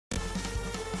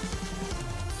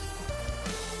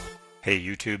Hey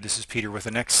YouTube, this is Peter with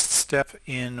the next step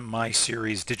in my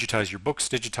series Digitize Your Books,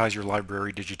 Digitize Your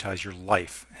Library, Digitize Your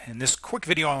Life. In this quick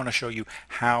video I want to show you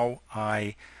how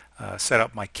I set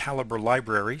up my Calibre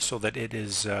library so that it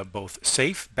is both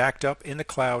safe, backed up in the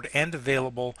cloud, and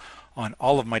available on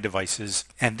all of my devices.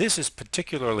 And this is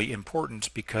particularly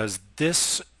important because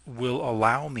this will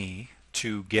allow me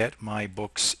to get my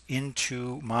books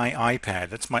into my iPad.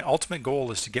 That's my ultimate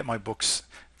goal, is to get my books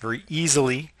very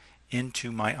easily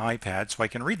into my iPad so I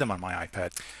can read them on my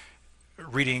iPad.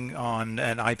 Reading on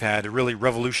an iPad really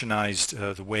revolutionized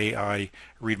the way I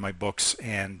read my books,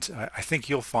 and I think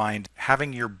you'll find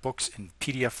having your books in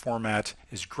PDF format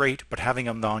is great, but having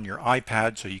them on your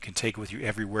iPad so you can take it with you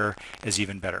everywhere is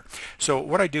even better. So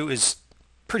what I do is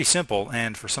pretty simple,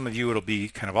 and for some of you it'll be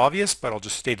kind of obvious, but I'll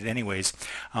just state it anyways.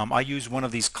 I use one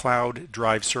of these cloud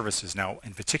drive services. Now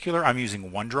in particular I'm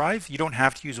using OneDrive. You don't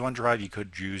have to use OneDrive. You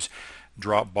could use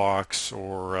Dropbox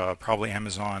or probably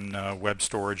Amazon Web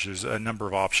Storage. There's a number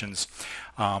of options.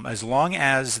 As long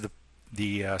as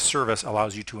the service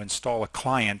allows you to install a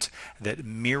client that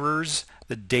mirrors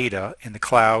the data in the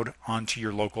cloud onto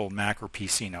your local Mac or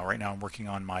PC. Now right now I'm working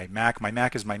on my Mac. My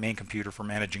Mac is my main computer for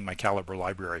managing my Calibre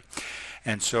library.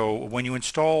 And so when you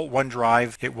install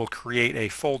OneDrive, it will create a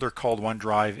folder called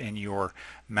OneDrive in your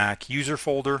Mac user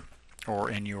folder,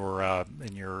 or in your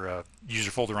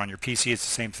user folder on your PC. It's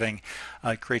the same thing.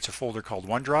 It creates a folder called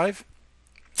OneDrive.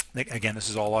 Again, this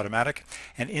is all automatic.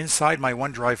 And inside my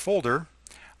OneDrive folder,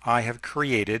 I have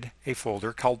created a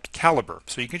folder called Calibre.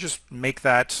 So you can just make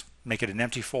it an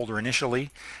empty folder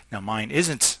initially. Now mine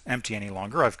isn't empty any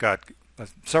longer. I've got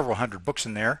several hundred books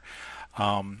in there.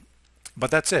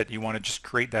 But that's it. You want to just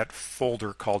create that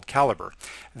folder called Calibre.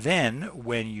 Then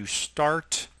when you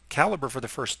start Calibre for the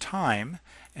first time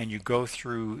and you go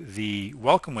through the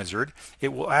welcome wizard, it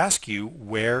will ask you,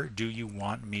 where do you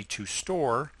want me to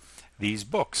store these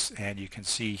books? And you can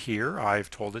see here I've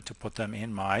told it to put them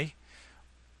in my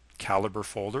Calibre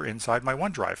folder inside my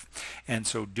OneDrive. And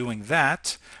so doing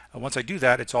that, once I do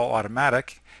that, it's all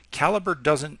automatic. Calibre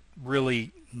doesn't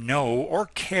really know or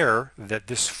care that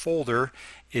this folder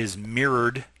is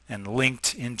mirrored and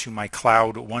linked into my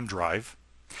cloud OneDrive,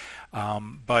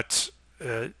 but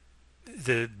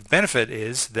the benefit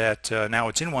is that now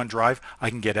it's in OneDrive. I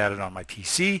can get at it on my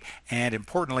PC, and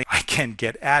importantly I can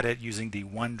get at it using the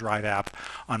OneDrive app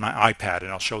on my iPad, and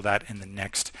I'll show that in the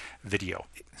next video.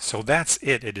 So that's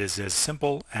it. It is as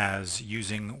simple as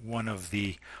using one of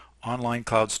the online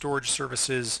cloud storage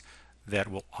services that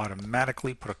will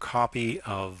automatically put a copy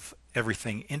of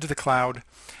everything into the cloud.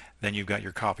 Then you've got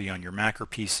your copy on your Mac or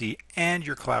PC and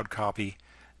your cloud copy,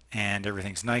 and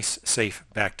everything's nice, safe,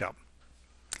 backed up.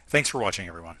 Thanks for watching,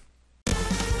 everyone.